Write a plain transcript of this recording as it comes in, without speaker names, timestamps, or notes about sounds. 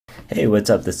Hey, what's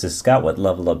up? This is Scott with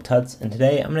Level Up Tuts, and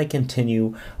today I'm going to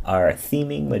continue our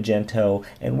theming Magento,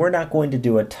 and we're not going to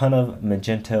do a ton of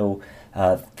Magento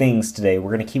things today.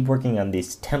 We're going to keep working on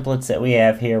these templates that we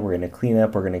have here. We're going to clean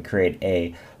up. We're going to create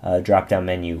a drop-down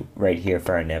menu right here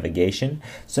for our navigation.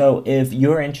 So if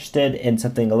you're interested in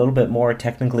something a little bit more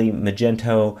technically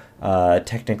Magento,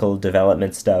 technical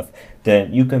development stuff,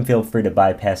 then you can feel free to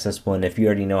bypass this one if you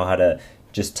already know how to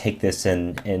just take this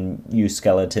and use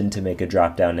Skeleton to make a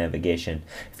drop-down navigation.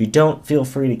 If you don't, feel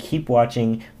free to keep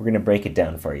watching. We're going to break it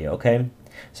down for you, okay?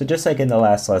 So just like in the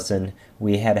last lesson,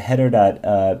 we had a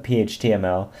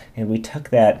header.phTML, and we took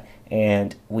that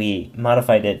and we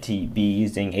modified it to be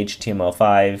using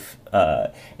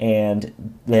HTML5,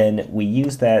 and then we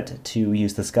used that to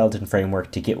use the Skeleton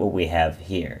framework to get what we have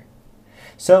here.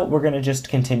 So we're going to just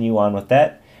continue on with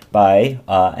that by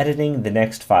editing the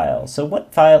next file. So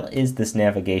what file is this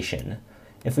navigation?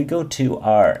 If we go to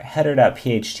our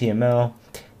header.phTML,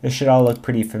 this should all look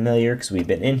pretty familiar because we've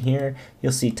been in here.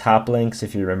 You'll see top links,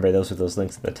 if you remember, those are those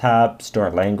links at the top,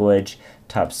 store language,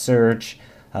 top search,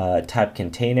 top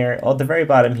container. At the very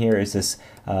bottom here is this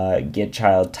get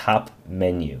child top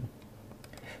menu.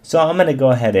 So I'm going to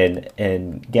go ahead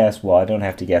and guess, well, I don't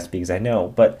have to guess because I know,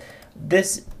 but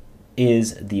this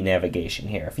is the navigation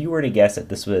here. If you were to guess that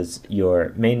this was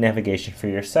your main navigation for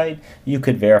your site, you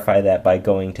could verify that by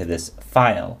going to this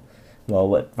file. Well,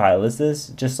 what file is this?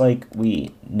 Just like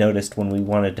we noticed when we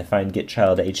wanted to find get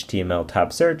child HTML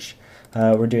top search,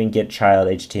 we're doing get child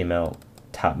HTML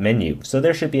top menu. So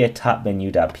there should be a top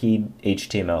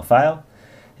menu.phTML file.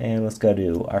 And let's go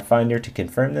to our Finder to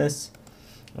confirm this.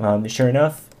 Sure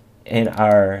enough, in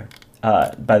our,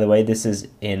 by the way, this is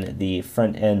in the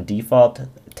front end default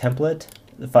template,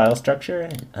 the file structure,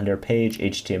 under page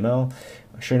HTML.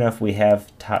 Sure enough, we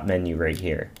have top menu right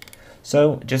here.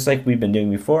 So just like we've been doing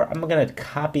before, I'm going to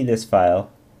copy this file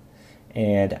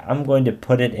and I'm going to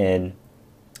put it in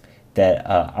that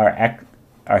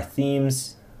our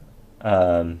themes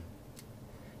HTML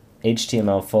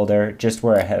folder, just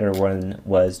where our header one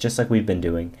was, just like we've been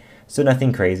doing. So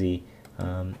nothing crazy.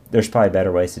 There's probably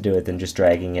better ways to do it than just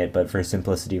dragging it, but for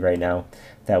simplicity right now,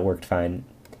 that worked fine.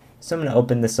 So I'm going to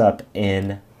open this up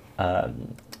in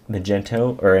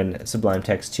Magento, or in Sublime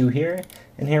Text 2 here,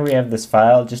 and here we have this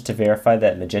file. Just to verify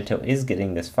that Magento is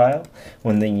getting this file,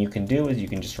 one thing you can do is you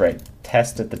can just write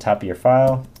test at the top of your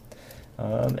file,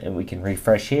 and we can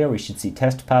refresh here. We should see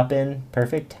test pop in.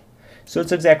 Perfect. So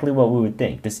it's exactly what we would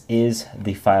think. This is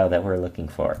the file that we're looking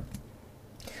for.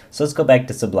 So let's go back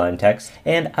to Sublime Text,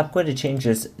 and I'm going to change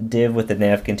this div with the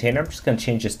nav container. I'm just going to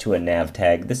change this to a nav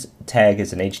tag. This tag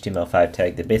is an HTML5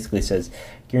 tag that basically says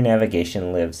your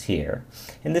navigation lives here.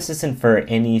 And this isn't for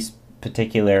any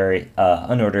particular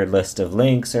unordered list of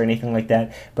links or anything like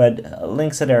that, but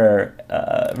links that are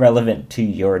relevant to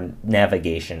your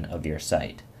navigation of your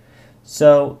site.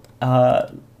 So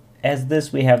as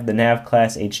this, we have the nav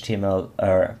class HTML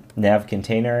or nav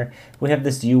container. We have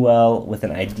this UL with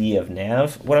an ID of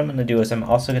nav. What I'm going to do is I'm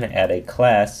also going to add a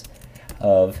class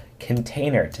of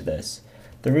container to this.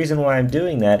 The reason why I'm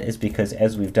doing that is because,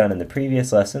 as we've done in the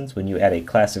previous lessons, when you add a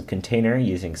class of container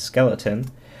using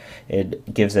Skeleton,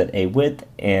 it gives it a width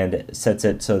and sets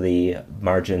it so the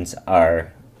margins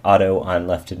are auto on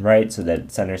left and right so that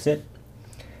it centers it.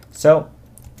 So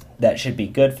that should be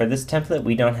good for this template.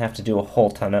 We don't have to do a whole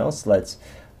ton else. Let's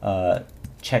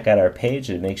check out our page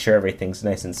and make sure everything's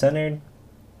nice and centered.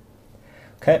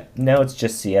 Okay, now it's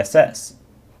just CSS.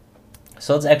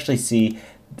 So let's actually see,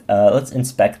 let's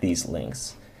inspect these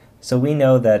links. So we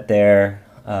know that they're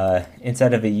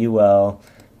inside of a UL,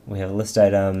 we have a list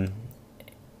item,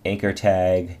 anchor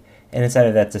tag, and inside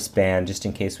of that's a span, just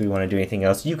in case we want to do anything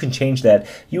else. You can change that.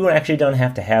 You actually don't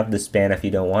have to have the span if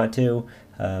you don't want to.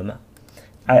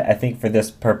 I think for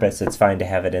this purpose it's fine to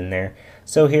have it in there.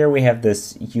 So here we have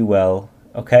this UL,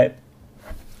 okay?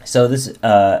 So this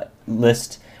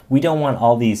list, we don't want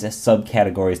all these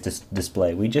subcategories to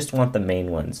display. We just want the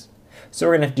main ones. So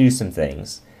we're going to do some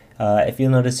things. If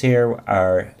you'll notice here,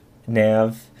 our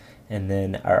nav, and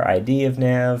then our ID of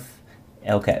nav.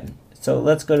 Okay, so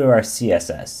let's go to our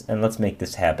CSS, and let's make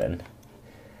this happen.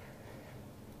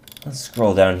 Let's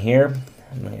scroll down here.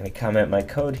 I'm going to comment my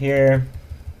code here.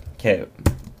 Okay.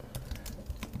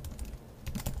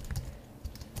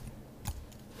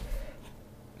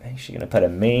 I'm actually going to put a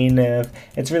main nav.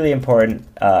 It's really important,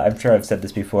 I'm sure I've said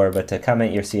this before, but to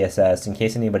comment your CSS in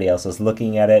case anybody else is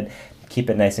looking at it, keep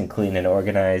it nice and clean and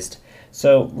organized.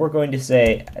 So we're going to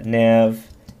say nav,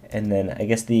 and then I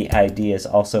guess the ID is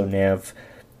also nav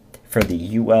for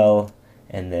the UL,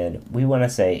 and then we want to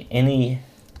say any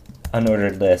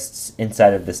unordered lists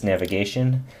inside of this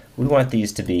navigation, we want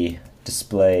these to be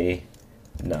display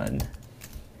none.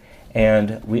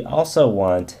 And we also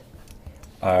want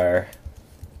our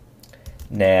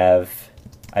nav,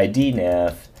 ID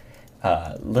nav,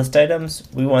 list items,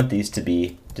 we want these to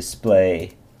be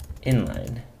display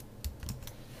inline.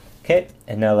 Okay,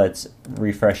 and now let's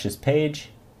refresh this page.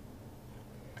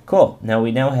 Cool, now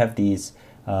we have these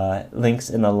links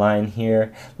in a line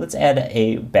here. Let's add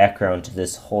a background to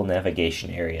this whole navigation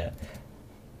area.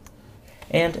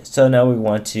 And so now we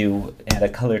want to add a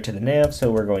color to the nav,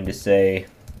 so we're going to say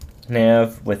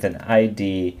nav with an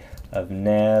ID of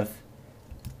nav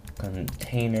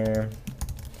container.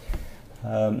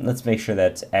 Let's make sure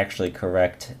that's actually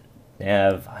correct.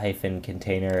 Nav hyphen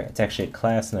container. It's actually a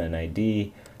class, not an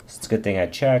ID. So it's a good thing I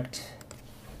checked.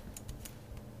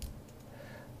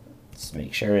 Let's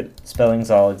make sure spelling's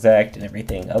all exact and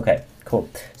everything. Okay, cool.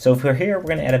 So if we're here, we're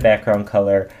going to add a background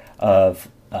color of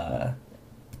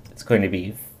it's going to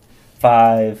be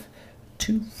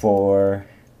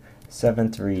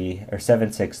 52473 or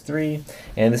 763,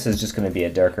 and this is just going to be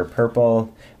a darker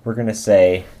purple. We're going to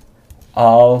say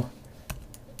all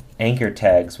anchor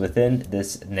tags within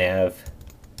this nav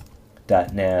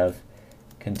container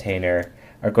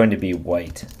are going to be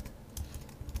white.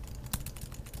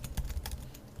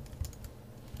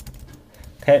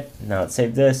 Okay, now let's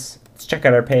save this. Let's check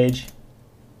out our page.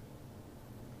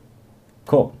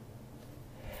 Cool.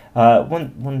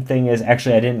 One thing is,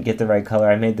 actually I didn't get the right color.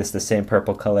 I made this the same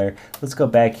purple color. Let's go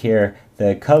back here.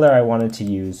 The color I wanted to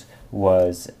use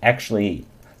was actually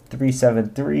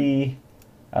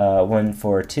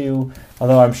 373142,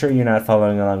 although I'm sure you're not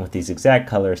following along with these exact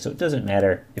colors, so it doesn't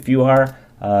matter. If you are,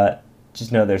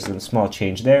 just know there's a small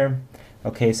change there.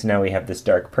 Okay, so now we have this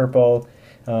dark purple.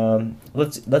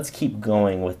 Let's keep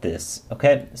going with this.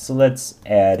 Okay, so let's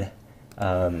add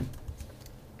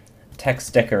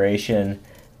text decoration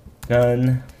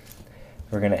none.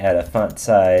 We're going to add a font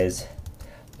size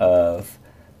of,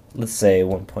 let's say,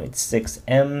 1.6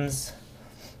 ems,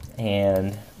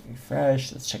 and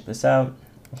refresh. Let's check this out.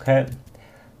 Okay,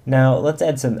 now let's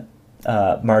add some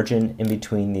margin in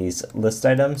between these list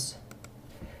items.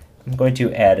 I'm going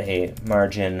to add a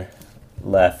margin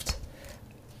left,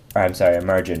 or I'm sorry, a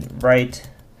margin right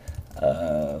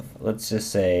of, let's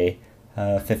just say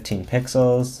 15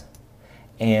 pixels,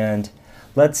 and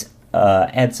let's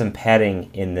add some padding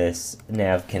in this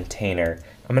nav container.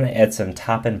 I'm going to add some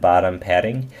top and bottom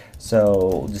padding, so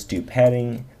we'll just do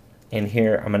padding, and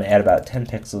here I'm going to add about 10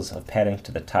 pixels of padding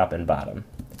to the top and bottom.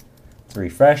 Let's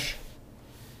refresh.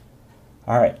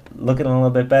 Alright, looking a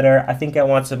little bit better. I think I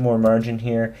want some more margin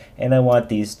here, and I want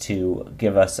these to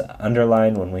give us an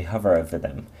underline when we hover over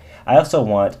them. I also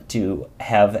want to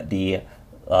have the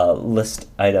list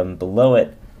item below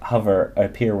it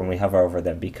appear when we hover over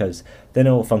them, because then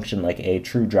it will function like a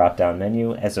true drop-down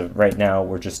menu. As of right now,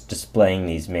 we're just displaying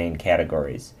these main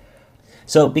categories.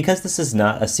 So because this is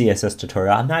not a CSS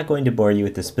tutorial, I'm not going to bore you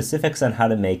with the specifics on how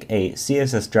to make a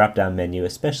CSS drop-down menu,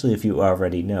 especially if you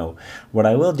already know. What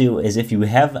I will do is, if you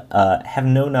have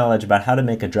no knowledge about how to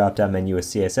make a drop-down menu with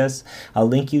CSS, I'll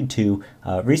link you to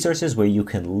resources where you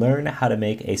can learn how to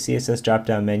make a CSS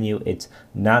drop-down menu. It's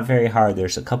not very hard.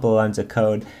 There's a couple of lines of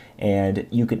code, and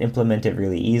you can implement it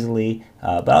really easily.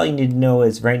 But all you need to know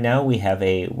is right now we have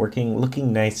a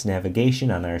looking nice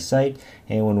navigation on our site,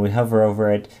 and when we hover over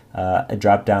it, a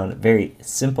very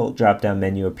simple drop-down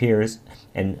menu appears,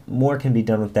 and more can be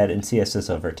done with that in CSS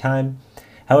over time.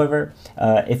 However,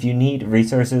 if you need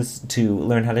resources to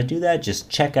learn how to do that, just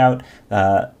check out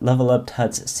Level Up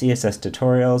Tuts CSS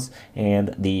tutorials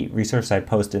and the resource I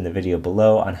post in the video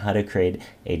below on how to create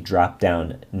a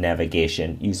drop-down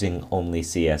navigation using only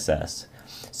CSS.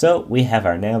 So we have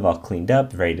our nav all cleaned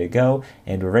up, ready to go,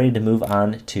 and we're ready to move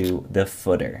on to the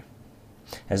footer.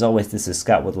 As always, this is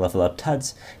Scott with Level Up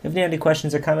Tuts. If you have any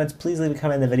questions or comments, please leave a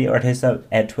comment in the video or hit us up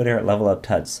at Twitter at Level Up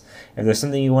Tuts. If there's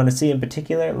something you want to see in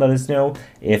particular, let us know.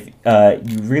 If you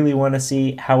really want to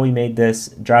see how we made this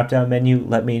drop-down menu,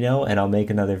 let me know, and I'll make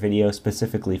another video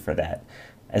specifically for that.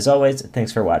 As always,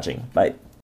 thanks for watching. Bye.